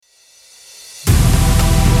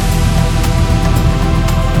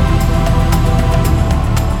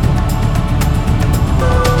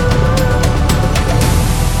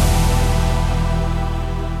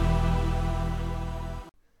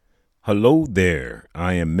Hello there.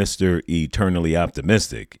 I am Mr. Eternally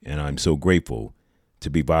Optimistic, and I'm so grateful to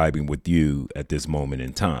be vibing with you at this moment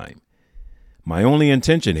in time. My only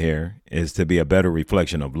intention here is to be a better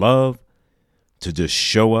reflection of love, to just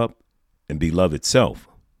show up and be love itself,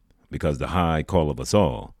 because the high call of us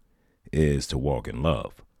all is to walk in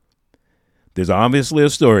love. There's obviously a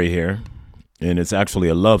story here, and it's actually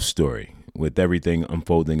a love story with everything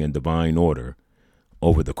unfolding in divine order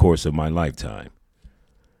over the course of my lifetime.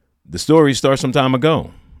 The story starts some time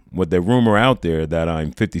ago with the rumor out there that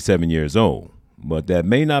I'm 57 years old, but that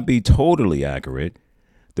may not be totally accurate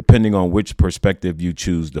depending on which perspective you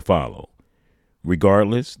choose to follow.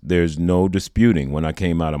 Regardless, there's no disputing when I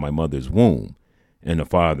came out of my mother's womb and the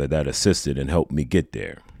father that assisted and helped me get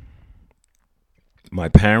there. My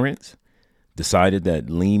parents decided that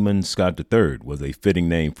Lehman Scott III was a fitting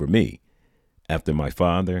name for me after my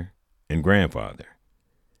father and grandfather.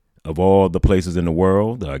 Of all the places in the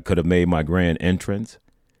world I could have made my grand entrance,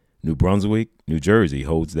 New Brunswick, New Jersey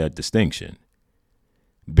holds that distinction.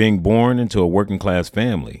 Being born into a working class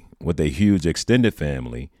family with a huge extended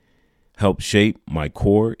family helped shape my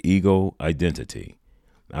core ego identity.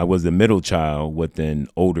 I was the middle child with an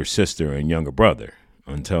older sister and younger brother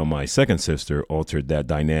until my second sister altered that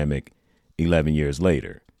dynamic 11 years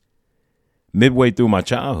later. Midway through my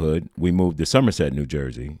childhood, we moved to Somerset, New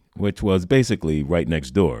Jersey, which was basically right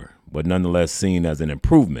next door, but nonetheless seen as an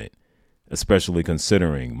improvement, especially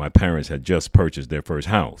considering my parents had just purchased their first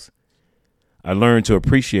house. I learned to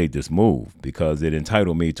appreciate this move because it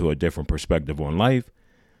entitled me to a different perspective on life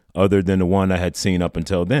other than the one I had seen up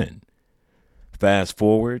until then. Fast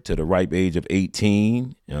forward to the ripe age of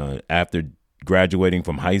 18, after graduating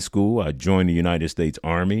from high school, I joined the United States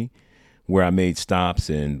Army, where I made stops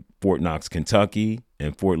in Fort Knox, Kentucky,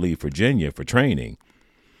 and Fort Lee, Virginia for training,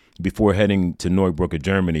 before heading to Neubrück,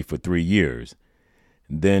 Germany for 3 years,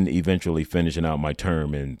 then eventually finishing out my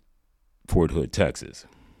term in Fort Hood, Texas.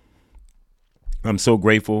 I'm so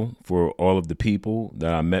grateful for all of the people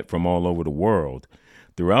that I met from all over the world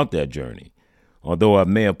throughout that journey. Although I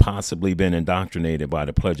may have possibly been indoctrinated by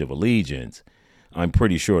the Pledge of Allegiance, I'm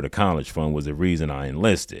pretty sure the college fund was the reason I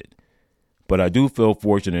enlisted. But I do feel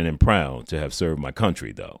fortunate and proud to have served my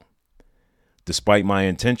country, though. Despite my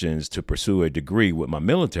intentions to pursue a degree with my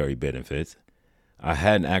military benefits, I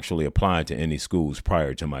hadn't actually applied to any schools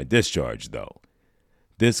prior to my discharge, though.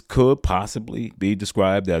 This could possibly be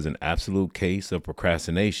described as an absolute case of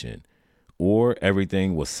procrastination, or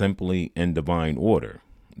everything was simply in divine order,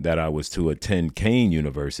 that I was to attend Kane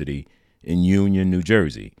University in Union, New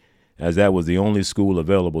Jersey, as that was the only school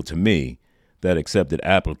available to me that accepted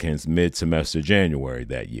applicants mid-semester January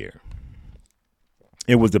that year.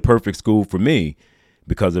 It was the perfect school for me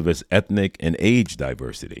because of its ethnic and age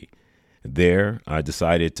diversity. There, I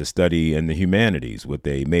decided to study in the humanities with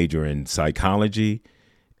a major in psychology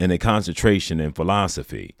and a concentration in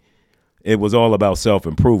philosophy. It was all about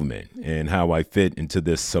self-improvement and how I fit into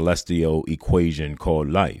this celestial equation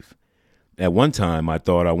called life. At one time, I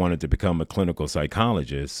thought I wanted to become a clinical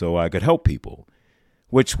psychologist so I could help people,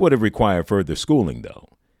 which would have required further schooling, though.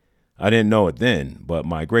 I didn't know it then, but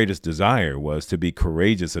my greatest desire was to be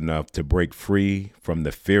courageous enough to break free from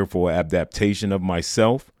the fearful adaptation of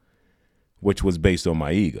myself, which was based on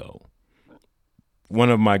my ego. One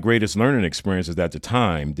of my greatest learning experiences at the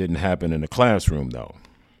time didn't happen in the classroom, though.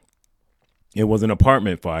 It was an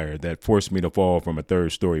apartment fire that forced me to fall from a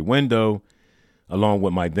third-story window, along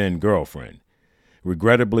with my then girlfriend.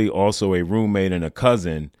 Regrettably, also a roommate and a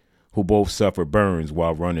cousin who both suffered burns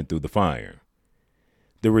while running through the fire.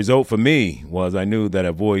 The result for me was I knew that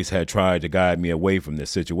a voice had tried to guide me away from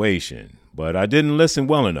this situation, but I didn't listen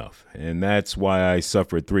well enough, and that's why I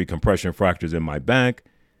suffered 3 compression fractures in my back,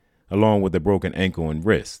 along with a broken ankle and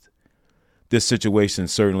wrist. This situation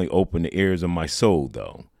certainly opened the ears of my soul,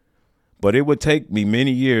 though. But it would take me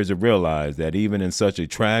many years to realize that even in such a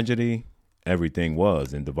tragedy, everything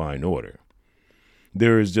was in divine order.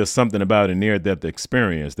 There is just something about a near-death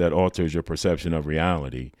experience that alters your perception of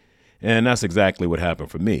reality, and that's exactly what happened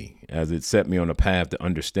for me, as it set me on a path to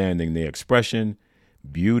understanding the expression,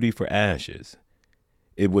 beauty for ashes.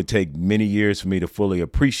 It would take many years for me to fully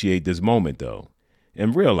appreciate this moment, though,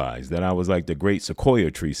 and realize that I was like the great sequoia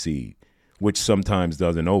tree seed, which sometimes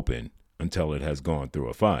doesn't open until it has gone through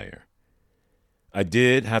a fire. I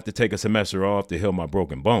did have to take a semester off to heal my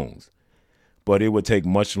broken bones, but it would take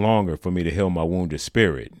much longer for me to heal my wounded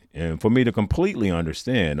spirit and for me to completely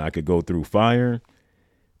understand I could go through fire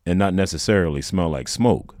and not necessarily smell like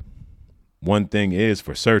smoke. One thing is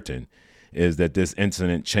for certain is that this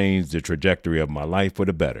incident changed the trajectory of my life for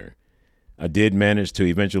the better. I did manage to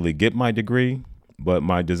eventually get my degree, but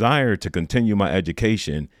my desire to continue my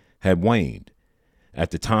education had waned.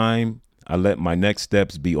 At the time, I let my next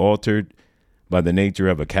steps be altered by the nature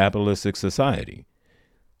of a capitalistic society.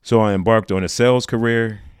 So I embarked on a sales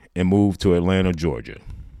career and moved to Atlanta, Georgia.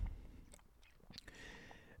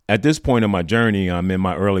 At this point in my journey, I'm in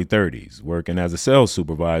my early 30s, working as a sales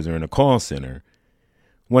supervisor in a call center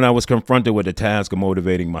when I was confronted with the task of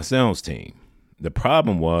motivating my sales team. The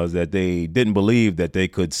problem was that they didn't believe that they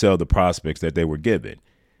could sell the prospects that they were given.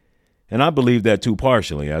 And I believed that too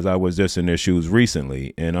partially, as I was just in their shoes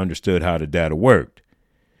recently and understood how the data worked.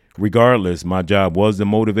 Regardless, my job was to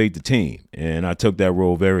motivate the team, and I took that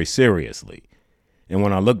role very seriously. And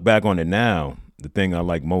when I look back on it now, the thing I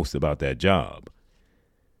like most about that job.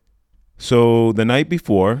 So the night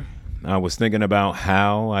before, I was thinking about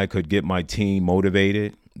how I could get my team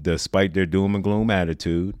motivated despite their doom and gloom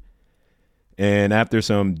attitude. And after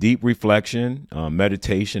some deep reflection,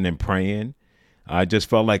 meditation, and praying, I just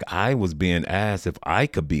felt like I was being asked if I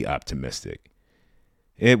could be optimistic.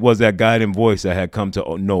 It was that guiding voice I had come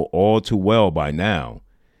to know all too well by now.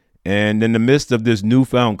 And in the midst of this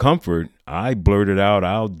newfound comfort, I blurted out,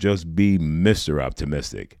 I'll just be Mr.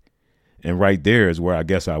 Optimistic. And right there is where I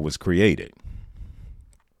guess I was created.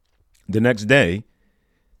 The next day,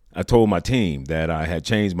 I told my team that I had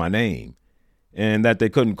changed my name and that they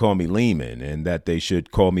couldn't call me Lehman and that they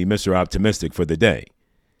should call me Mr. Optimistic for the day.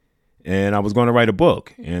 And I was going to write a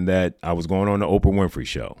book and that I was going on the Oprah Winfrey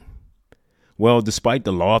Show. Well, despite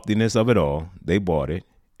the loftiness of it all, they bought it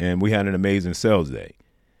and we had an amazing sales day,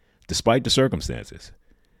 despite the circumstances.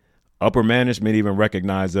 Upper management even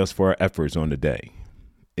recognized us for our efforts on the day.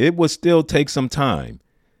 It would still take some time,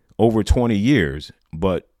 over 20 years,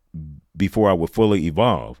 but before I would fully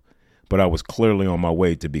evolve, but I was clearly on my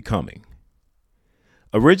way to becoming.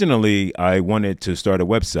 Originally, I wanted to start a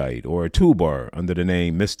website or a toolbar under the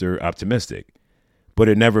name Mr. Optimistic, but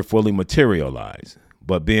it never fully materialized.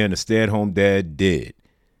 But being a stay-at-home dad did.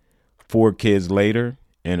 4 kids later,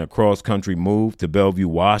 and a cross-country move to Bellevue,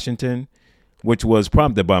 Washington, which was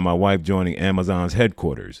prompted by my wife joining Amazon's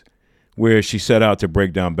headquarters, where she set out to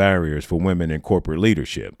break down barriers for women in corporate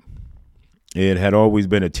leadership. It had always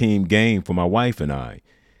been a team game for my wife and I,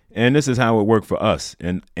 and this is how it worked for us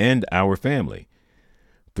and our family.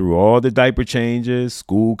 Through all the diaper changes,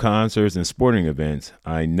 school concerts, and sporting events,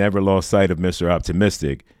 I never lost sight of Mr.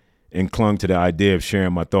 Optimistic and clung to the idea of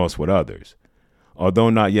sharing my thoughts with others, although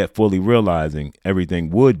not yet fully realizing everything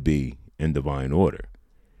would be in divine order.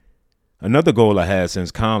 Another goal I had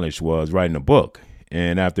since college was writing a book,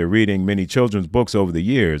 and after reading many children's books over the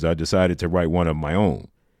years, I decided to write one of my own.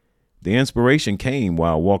 The inspiration came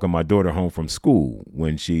while walking my daughter home from school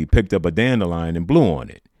when she picked up a dandelion and blew on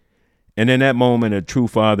it. And in that moment, a true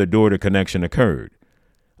father-daughter connection occurred.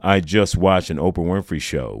 I just watched an Oprah Winfrey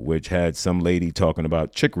Show, which had some lady talking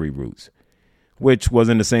about chicory roots, which was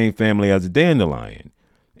in the same family as a dandelion.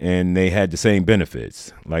 And they had the same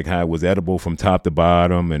benefits, like how it was edible from top to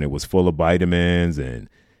bottom, and it was full of vitamins, and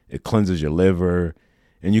it cleanses your liver,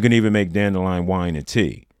 and you can even make dandelion wine and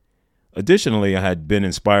tea. Additionally, I had been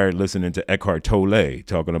inspired listening to Eckhart Tolle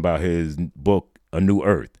talking about his book, A New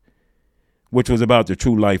Earth, which was about the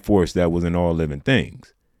true life force that was in all living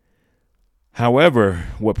things. However,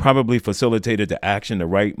 what probably facilitated the action to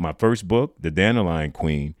write my first book, The Dandelion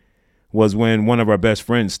Queen, was when one of our best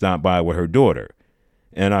friends stopped by with her daughter,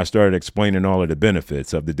 and I started explaining all of the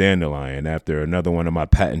benefits of the dandelion after another one of my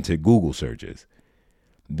patented Google searches.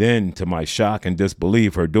 Then, to my shock and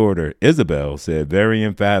disbelief, her daughter, Isabel, said very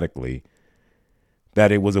emphatically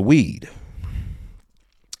that it was a weed.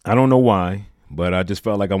 I don't know why, but I just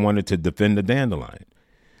felt like I wanted to defend the dandelion.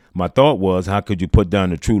 My thought was, how could you put down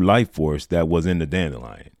the true life force that was in the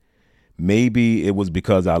dandelion? Maybe it was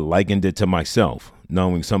because I likened it to myself,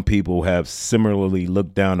 knowing some people have similarly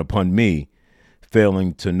looked down upon me,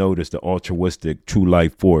 failing to notice the altruistic true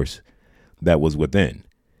life force that was within.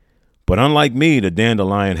 But unlike me, the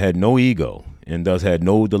dandelion had no ego and thus had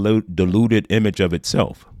no diluted image of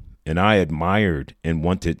itself, and I admired and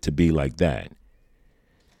wanted to be like that.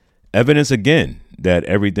 Evidence again that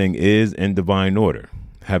everything is in divine order,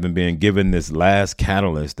 having been given this last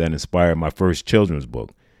catalyst that inspired my first children's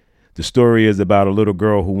book. The story is about a little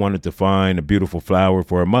girl who wanted to find a beautiful flower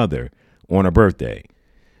for her mother on her birthday,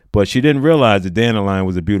 but she didn't realize the dandelion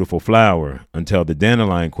was a beautiful flower until the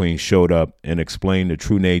dandelion queen showed up and explained the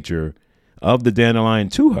true nature of the dandelion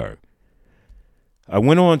to her. I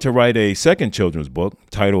went on to write a second children's book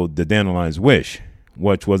titled The Dandelion's Wish,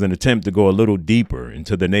 which was an attempt to go a little deeper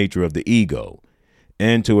into the nature of the ego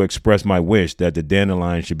and to express my wish that the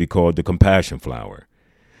dandelion should be called the compassion flower,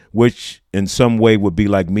 which in some way would be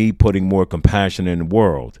like me putting more compassion in the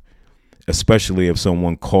world, especially if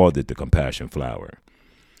someone called it the compassion flower.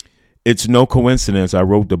 It's no coincidence I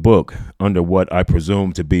wrote the book under what I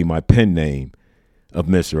presume to be my pen name of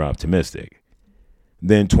Mr. Optimistic.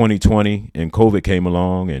 Then 2020 and COVID came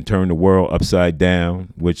along and turned the world upside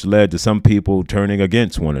down, which led to some people turning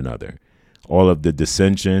against one another. All of the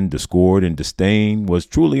dissension, discord, and disdain was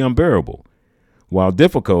truly unbearable. While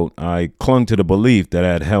difficult, I clung to the belief that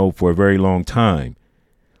I had held for a very long time,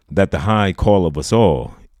 that the high call of us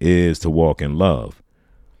all is to walk in love.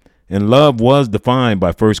 And love was defined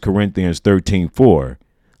by 1 Corinthians 13:4.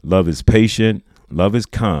 Love is patient, love is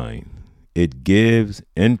kind, it gives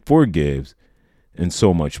and forgives, and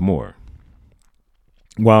so much more.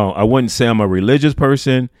 While I wouldn't say I'm a religious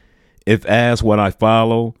person, if asked what I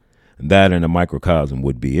follow, that in a microcosm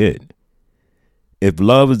would be it. If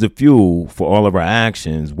love is the fuel for all of our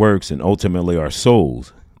actions, works, and ultimately our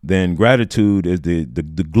souls, then gratitude is the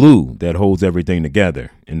glue that holds everything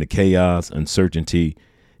together in the chaos, uncertainty,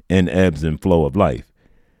 and ebbs and flow of life.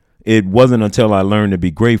 It wasn't until I learned to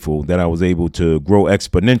be grateful that I was able to grow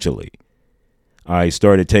exponentially. I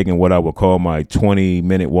started taking what I would call my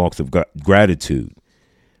 20-minute walks of gratitude.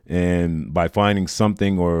 And by finding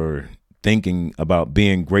something or thinking about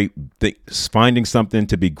being finding something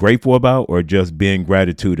to be grateful about, or just being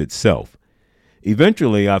gratitude itself.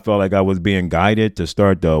 Eventually, I felt like I was being guided to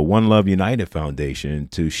start the One Love United Foundation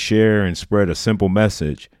to share and spread a simple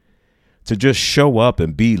message to just show up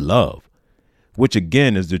and be love, which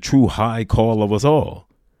again is the true high call of us all.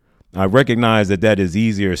 I recognize that is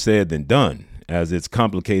easier said than done, as it's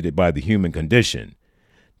complicated by the human condition,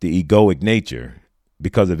 the egoic nature,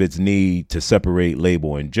 because of its need to separate,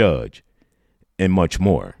 label, and judge, and much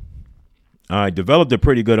more. I developed a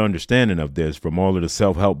pretty good understanding of this from all of the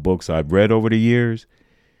self-help books I've read over the years.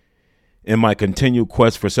 In my continued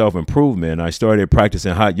quest for self-improvement, I started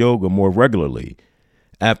practicing hot yoga more regularly.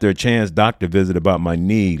 After a chance doctor visit about my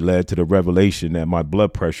knee led to the revelation that my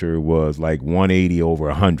blood pressure was like 180 over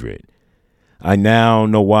 100. I now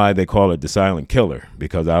know why they call it the silent killer,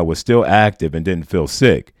 because I was still active and didn't feel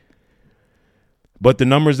sick. But the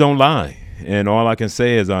numbers don't lie, and all I can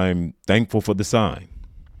say is I'm thankful for the sign.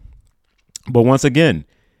 But once again,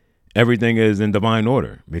 everything is in divine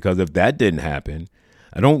order, because if that didn't happen,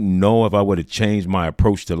 I don't know if I would have changed my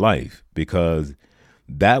approach to life, because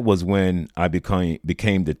that was when I became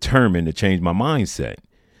determined to change my mindset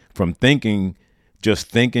from just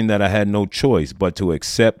thinking that I had no choice but to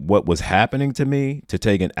accept what was happening to me, to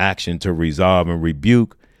take an action to resolve and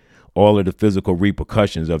rebuke all of the physical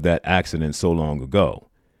repercussions of that accident so long ago,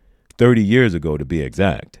 30 years ago to be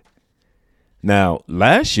exact. Now,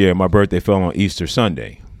 last year, my birthday fell on Easter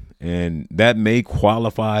Sunday, and that may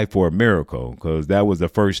qualify for a miracle because that was the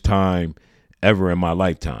first time ever in my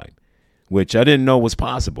lifetime, which I didn't know was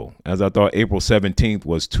possible, as I thought April 17th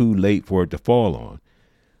was too late for it to fall on.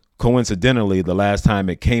 Coincidentally, the last time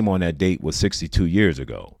it came on that date was 62 years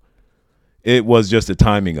ago. It was just the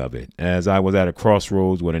timing of it, as I was at a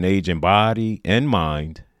crossroads with an aging body and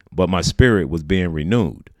mind, but my spirit was being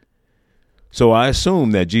renewed. So I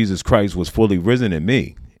assumed that Jesus Christ was fully risen in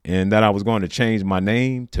me, and that I was going to change my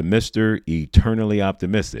name to Mr. Eternally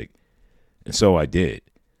Optimistic. And so I did.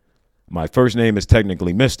 My first name is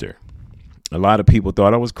technically Mr. A lot of people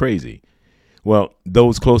thought I was crazy. Well,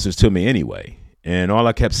 those closest to me anyway. And all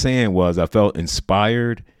I kept saying was I felt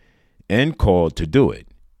inspired and called to do it.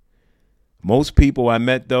 Most people I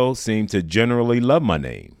met, though, seemed to generally love my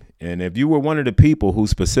name. And if you were one of the people who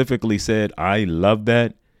specifically said, I love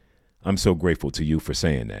that, I'm so grateful to you for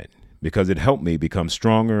saying that, because it helped me become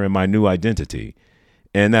stronger in my new identity.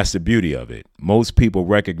 And that's the beauty of it. Most people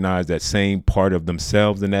recognize that same part of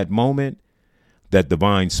themselves in that moment, that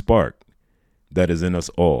divine spark that is in us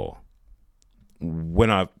all. When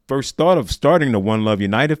I first thought of starting the One Love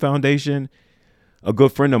United Foundation, a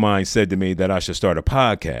good friend of mine said to me that I should start a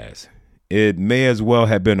podcast. It may as well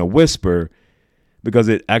have been a whisper, because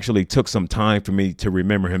it actually took some time for me to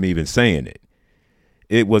remember him even saying it.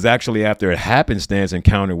 It was actually after a happenstance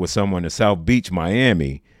encounter with someone in South Beach,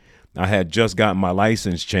 Miami. I had just gotten my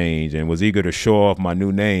license changed and was eager to show off my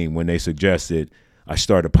new name when they suggested I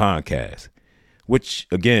start a podcast, which,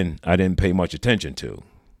 again, I didn't pay much attention to.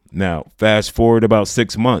 Now, fast forward about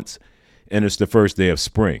 6 months, and it's the first day of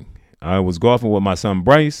spring. I was golfing with my son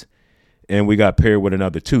Bryce, and we got paired with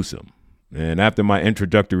another twosome. And after my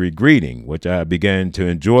introductory greeting, which I began to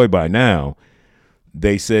enjoy by now,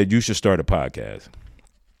 they said, you should start a podcast.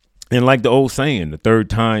 And like the old saying, the third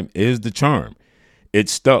time is the charm. It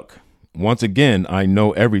stuck. Once again, I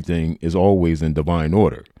know everything is always in divine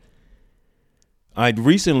order. I'd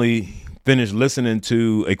recently finished listening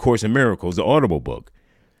to A Course in Miracles, the Audible book.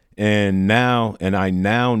 And I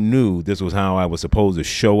now knew this was how I was supposed to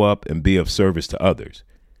show up and be of service to others.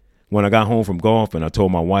 when I got home from golf and I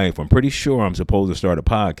told my wife, I'm pretty sure I'm supposed to start a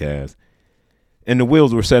podcast, and the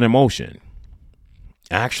wheels were set in motion.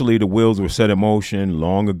 Actually, the wheels were set in motion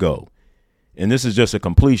long ago, and this is just a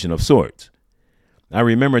completion of sorts. I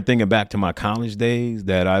remember thinking back to my college days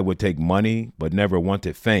that I would take money but never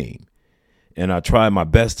wanted fame, and I tried my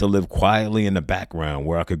best to live quietly in the background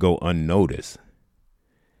where I could go unnoticed.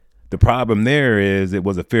 The problem there is it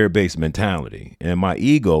was a fear-based mentality, and my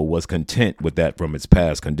ego was content with that from its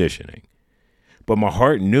past conditioning. But my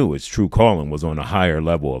heart knew its true calling was on a higher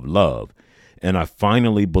level of love, and I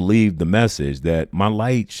finally believed the message that my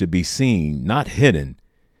light should be seen, not hidden,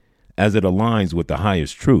 as it aligns with the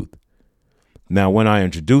highest truth. Now, when I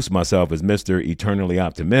introduce myself as Mr. Eternally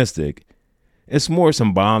Optimistic, it's more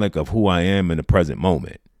symbolic of who I am in the present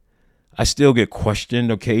moment. I still get questioned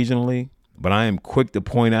occasionally, but I am quick to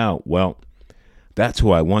point out, well, that's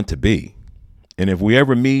who I want to be. And if we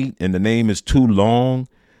ever meet and the name is too long,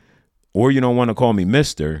 or you don't want to call me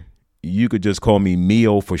Mr., you could just call me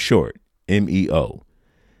Meo for short, M-E-O.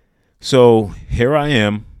 So here I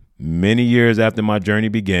am, many years after my journey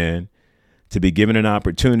began, to be given an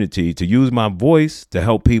opportunity to use my voice to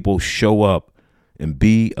help people show up and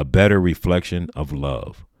be a better reflection of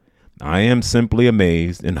love. I am simply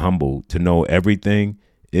amazed and humbled to know everything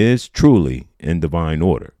is truly in divine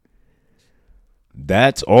order.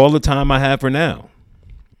 That's all the time I have for now.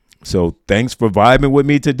 So thanks for vibing with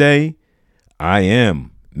me today. I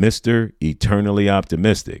am Mr. Eternally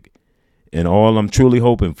Optimistic, and all I'm truly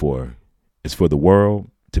hoping for is for the world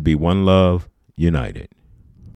to be one love, united.